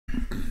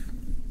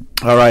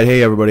All right,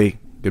 hey everybody.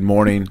 Good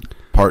morning.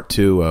 Part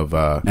 2 of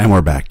and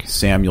we're back.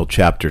 Samuel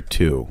chapter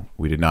 2.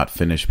 We did not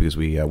finish because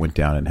we went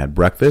down and had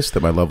breakfast that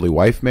my lovely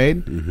wife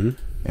made,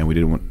 and we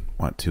didn't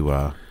want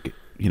to,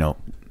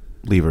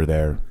 leave her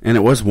there. And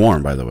it was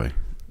warm, by the way.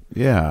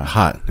 Yeah,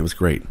 Hot. It was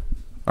great.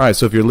 All right,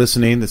 so if you're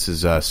listening, this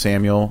is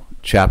Samuel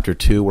chapter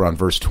 2. We're on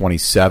verse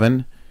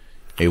 27.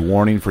 A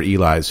warning for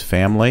Eli's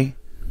family.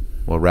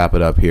 We'll wrap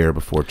it up here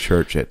before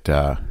church at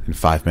in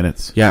 5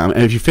 minutes. Yeah,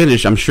 and if you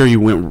finish, I'm sure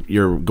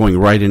you're going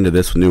right into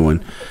this new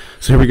one.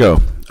 So here we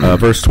go.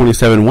 Verse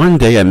 27. One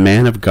day a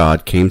man of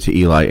God came to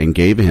Eli and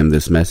gave him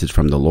this message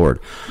from the Lord.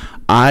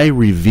 I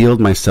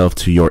revealed myself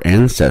to your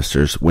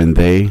ancestors when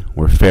they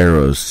were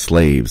Pharaoh's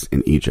slaves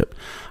in Egypt.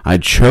 I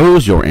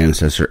chose your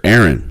ancestor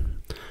Aaron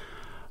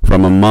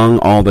from among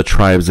all the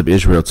tribes of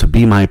Israel to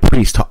be my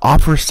priest, to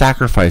offer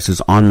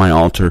sacrifices on my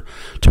altar,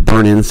 to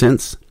burn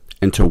incense,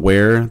 and to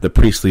wear the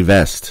priestly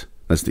vest,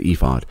 that's the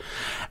ephod,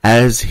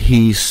 as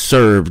he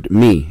served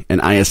me.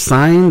 And I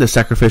assigned the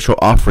sacrificial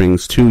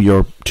offerings to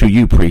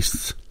you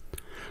priests.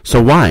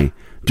 So why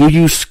do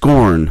you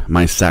scorn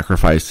my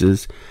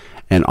sacrifices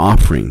and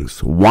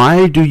offerings?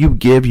 Why do you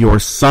give your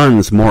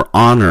sons more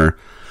honor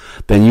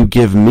than you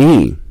give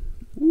me?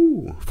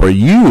 For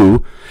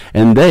you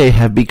and they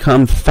have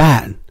become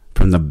fat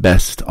from the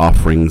best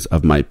offerings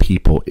of my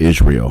people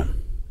Israel.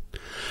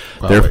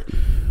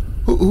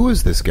 Who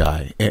is this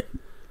guy?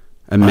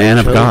 A man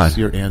of God.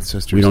 Your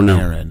ancestors. We don't know.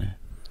 Aaron.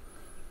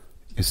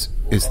 Is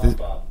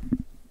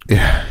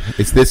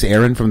this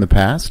Aaron from the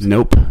past?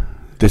 Nope.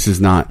 This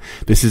is not.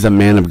 This is a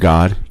man of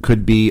God.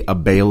 Could be a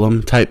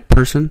Balaam type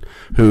person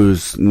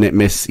who's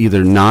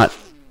either not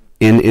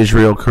in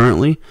Israel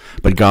currently,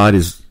 but God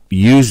is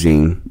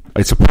using.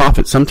 It's a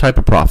prophet, some type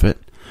of prophet.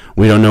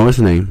 We don't know his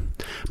name,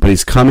 but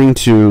he's coming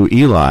to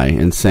Eli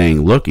and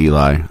saying, "Look,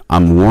 Eli,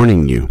 I'm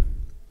warning you."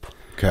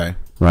 Okay.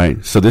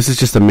 Right. So this is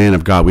just a man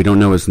of God. We don't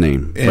know his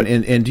name.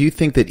 And do you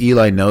think that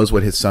Eli knows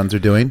what his sons are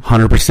doing?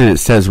 100%. It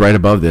says right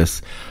above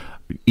this,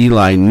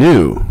 Eli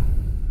knew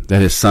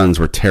that his sons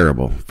were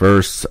terrible.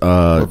 Verse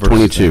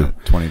 22.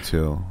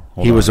 22.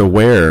 He was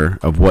aware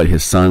of what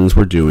his sons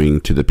were doing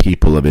to the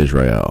people of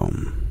Israel.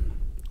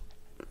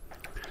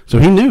 So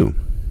he knew.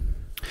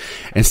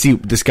 And see,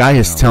 this guy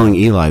is telling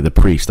Eli, the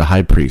priest, the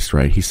high priest,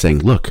 right? He's saying,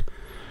 look,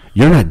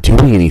 you're not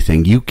doing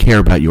anything. You care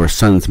about your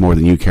sons more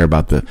than you care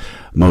about the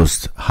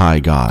Most High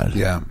God.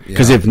 Yeah.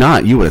 Because if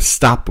not, you would have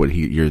stopped what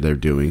they're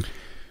doing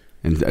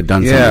and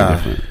done something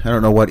different. I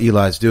don't know what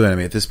Eli's doing. I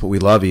mean, at this point, we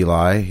love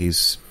Eli.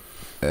 He's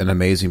an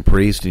amazing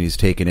priest, and he's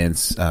taken in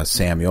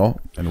Samuel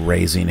and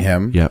raising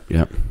him.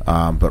 Yep.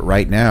 But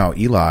right now,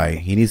 Eli,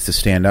 he needs to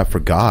stand up for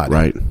God.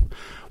 Right.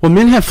 Well,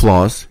 men have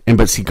flaws,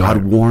 but see,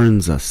 God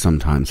warns us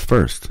sometimes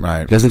first.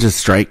 Right. He doesn't just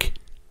strike.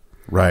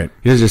 Right.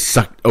 He doesn't just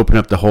open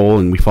up the hole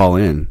and we fall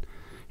in.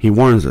 He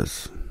warns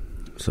us.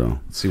 So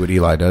let's see what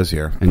Eli does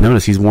here. And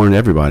notice he's warned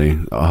everybody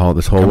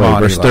this whole way.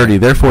 On, Verse Eli. 30,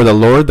 therefore the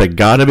Lord, the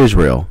God of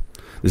Israel,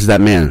 this is that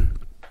man,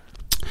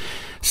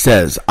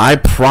 says, I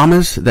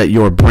promise that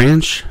your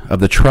branch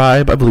of the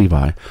tribe of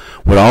Levi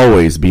would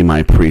always be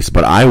my priest,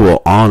 but I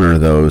will honor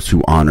those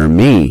who honor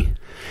me,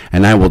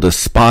 and I will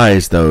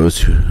despise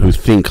those who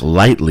think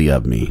lightly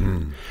of me.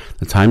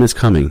 The time is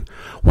coming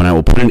when I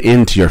will put an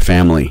end to your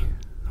family.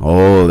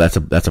 Oh, that's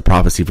a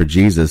prophecy for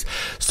Jesus.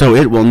 So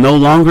it will no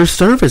longer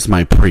serve as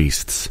my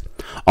priests.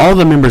 All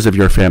the members of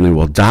your family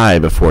will die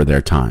before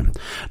their time.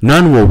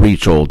 None will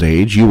reach old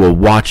age. You will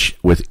watch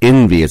with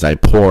envy as I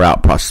pour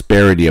out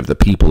prosperity of the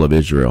people of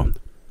Israel.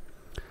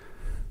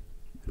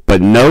 But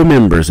no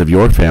members of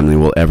your family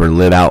will ever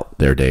live out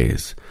their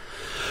days.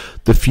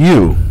 The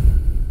few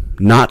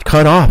not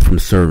cut off from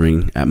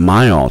serving at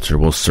my altar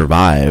will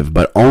survive,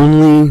 but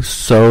only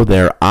so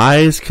their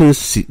eyes can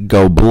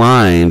go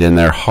blind and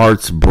their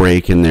hearts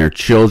break and their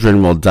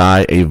children will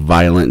die a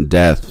violent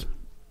death.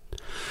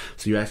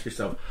 So you ask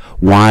yourself,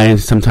 why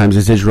sometimes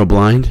is Israel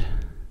blind?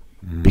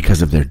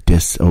 Because of their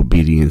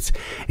disobedience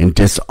and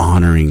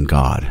dishonoring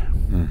God.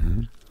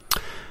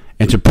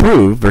 And to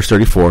prove, verse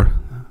 34,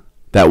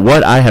 that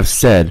what I have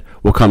said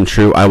will come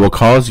true, I will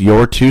cause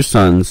your two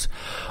sons,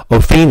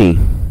 Ophni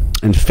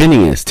and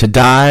Phinehas, to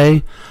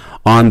die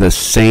on the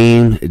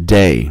same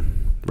day.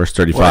 Verse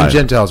 35. Well, and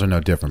Gentiles are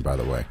no different, by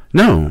the way.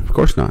 No, of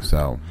course not.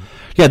 So,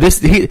 yeah,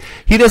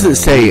 he doesn't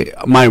say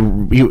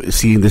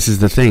see, this is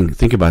the thing.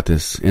 Think about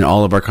this in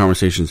all of our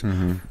conversations.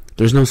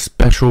 There's no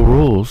special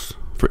rules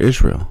for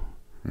Israel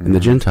and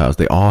the Gentiles.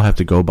 They all have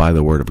to go by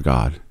the word of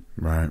God.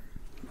 Right.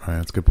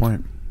 That's a good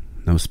point.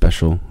 No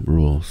special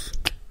rules.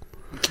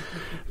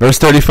 Verse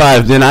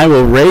 35. Then I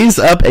will raise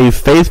up a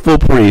faithful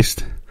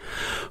priest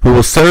who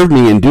will serve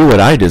me and do what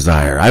I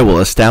desire. I will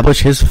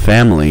establish his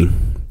family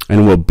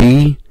and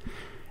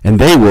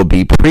they will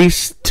be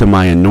priests to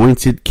my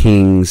anointed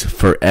kings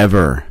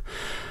forever.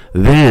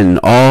 Then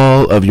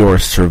all of your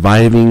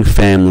surviving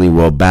family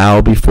will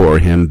bow before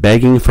him,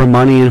 begging for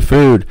money and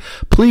food.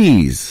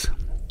 Please,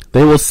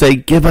 they will say,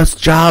 give us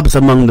jobs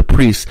among the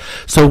priests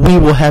so we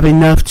will have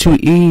enough to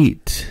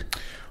eat.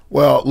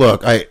 Well,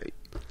 look,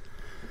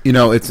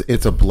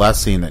 it's a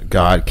blessing that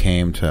God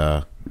came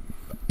to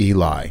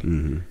Eli.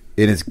 Mm-hmm.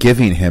 It is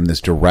giving him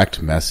this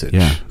direct message.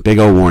 Yeah, big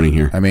old warning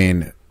here. I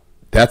mean,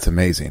 that's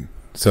amazing.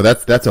 So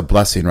that's a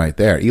blessing right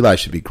there. Eli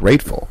should be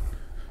grateful.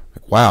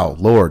 Like, wow,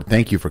 Lord,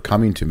 thank you for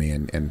coming to me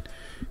and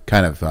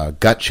kind of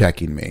gut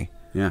checking me.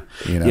 Yeah,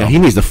 you know? Yeah, he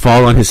needs to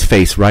fall on his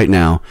face right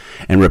now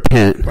and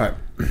repent. Right.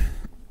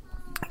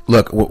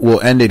 Look,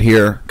 we'll end it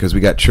here because we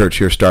got church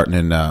here starting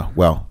in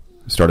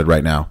started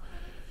right now.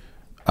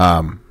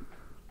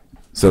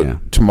 So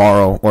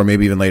tomorrow, or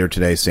maybe even later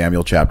today,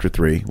 Samuel chapter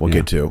 3 we'll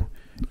get to,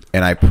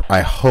 and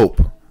I hope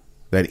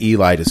that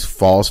Eli just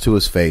falls to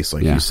his face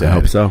like you said, I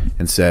hope so,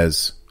 and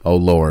says, "Oh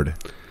Lord,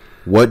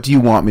 what do you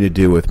want me to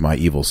do with my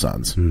evil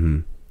sons?"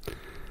 Mm-hmm.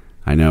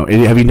 I know.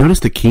 And have you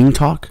noticed the king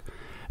talk?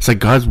 It's like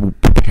God's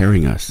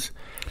preparing us.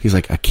 He's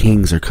like,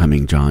 kings are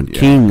coming, John. Yeah.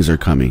 Kings are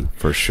coming.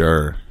 For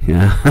sure.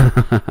 Yeah.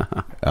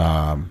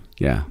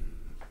 Yeah.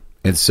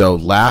 And so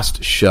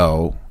last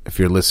show, if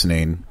you're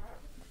listening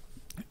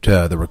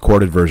to the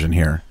recorded version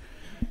here,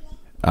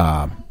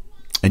 and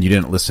you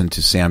didn't listen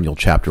to Samuel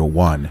chapter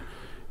 1,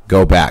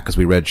 go back, because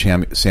we read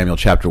Samuel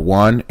chapter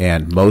 1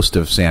 and most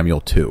of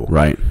Samuel 2.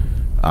 Right.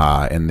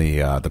 In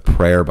the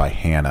prayer by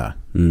Hannah.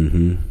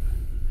 Mm-hmm.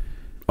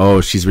 Oh,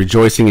 she's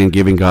rejoicing and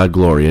giving God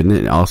glory. Isn't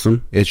it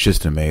awesome? It's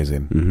just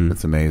amazing. Mm-hmm.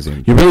 It's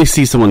amazing. You really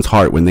see someone's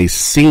heart when they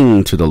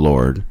sing to the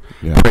Lord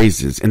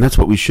praises. And that's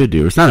what we should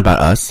do. It's not about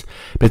us,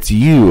 but it's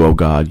you, oh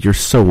God. You're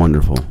so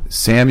wonderful.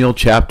 Samuel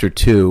chapter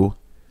 2.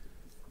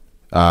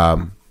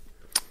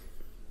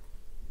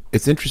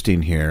 It's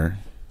interesting here.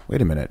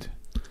 Wait a minute.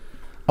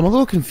 I'm a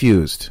little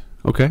confused.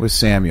 Okay. With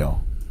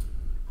Samuel.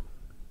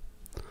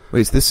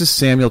 Wait, so this is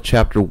Samuel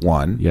chapter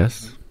 1.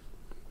 Yes.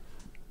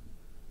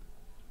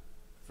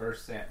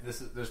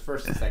 There's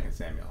 1st and 2nd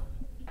Samuel.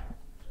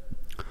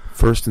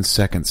 1st and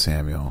 2nd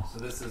Samuel. So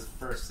this is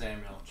 1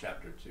 Samuel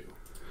chapter 2.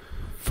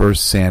 1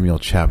 Samuel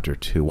chapter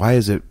 2. Why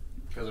is it?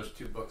 Because there's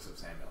 2 books of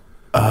Samuel.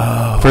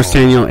 Oh. 1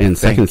 Samuel and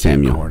 2nd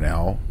Samuel.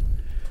 Cornell.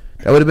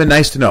 That would have been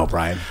nice to know,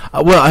 Brian.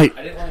 I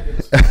didn't want to do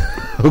this.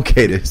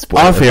 Okay, to spoil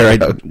off here. it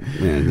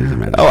doesn't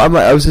matter. I'm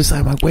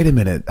like, wait a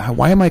minute.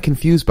 Why am I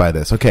confused by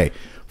this? Okay,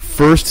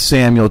 1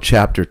 Samuel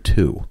chapter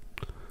 2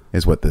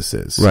 is what this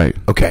is. Right.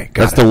 Okay,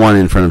 that's the one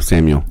in front of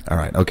Samuel. All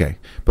right, okay.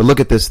 But look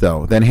at this,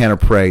 though. Then Hannah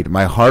prayed,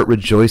 "My heart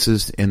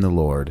rejoices in the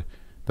Lord.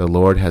 The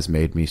Lord has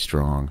made me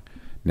strong.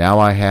 Now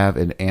I have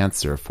an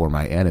answer for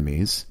my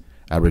enemies.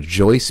 I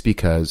rejoice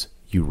because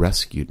you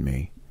rescued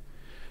me.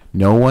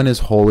 No one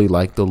is holy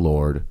like the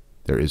Lord.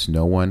 There is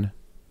no one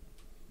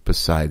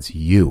besides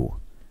you.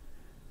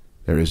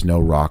 There is no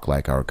rock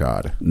like our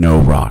God." No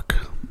rock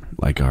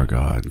like our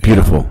God.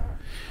 Beautiful.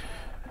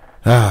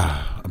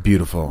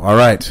 Beautiful. All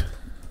right.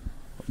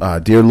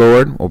 Dear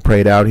Lord, we'll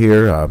pray it out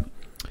here.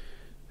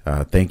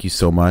 Thank you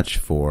so much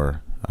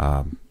for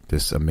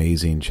this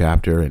amazing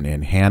chapter,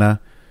 and Hannah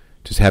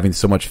just having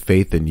so much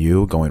faith in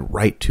you, going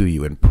right to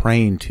you and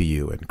praying to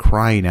you and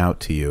crying out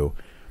to you.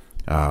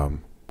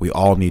 We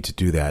all need to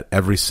do that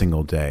every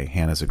single day.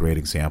 Hannah's a great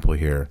example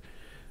here.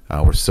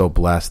 We're so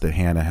blessed that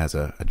Hannah has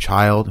a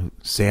child,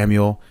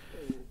 Samuel,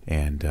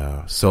 and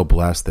so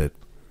blessed that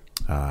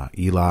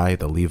Eli,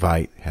 the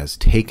Levite, has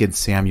taken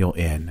Samuel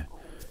in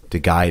to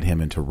guide him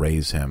and to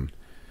raise him,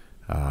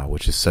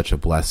 which is such a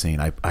blessing.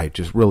 I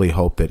just really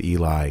hope that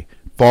Eli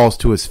falls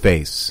to his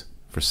face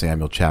for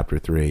Samuel chapter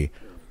 3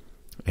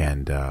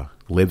 and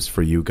lives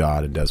for you,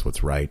 God, and does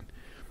what's right.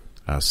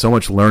 So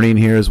much learning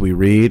here as we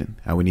read,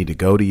 how we need to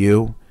go to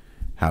you,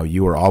 how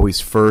you are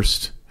always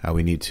first, how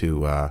we need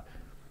to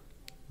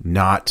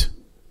not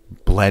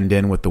blend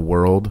in with the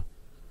world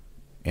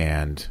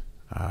and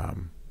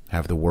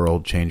have the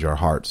world change our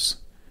hearts.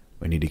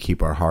 We need to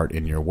keep our heart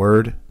in your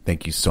word.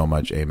 Thank you so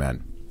much.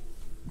 Amen.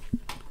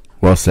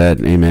 Well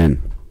said.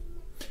 Amen.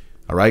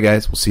 All right,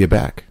 guys. We'll see you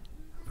back.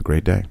 Have a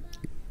great day.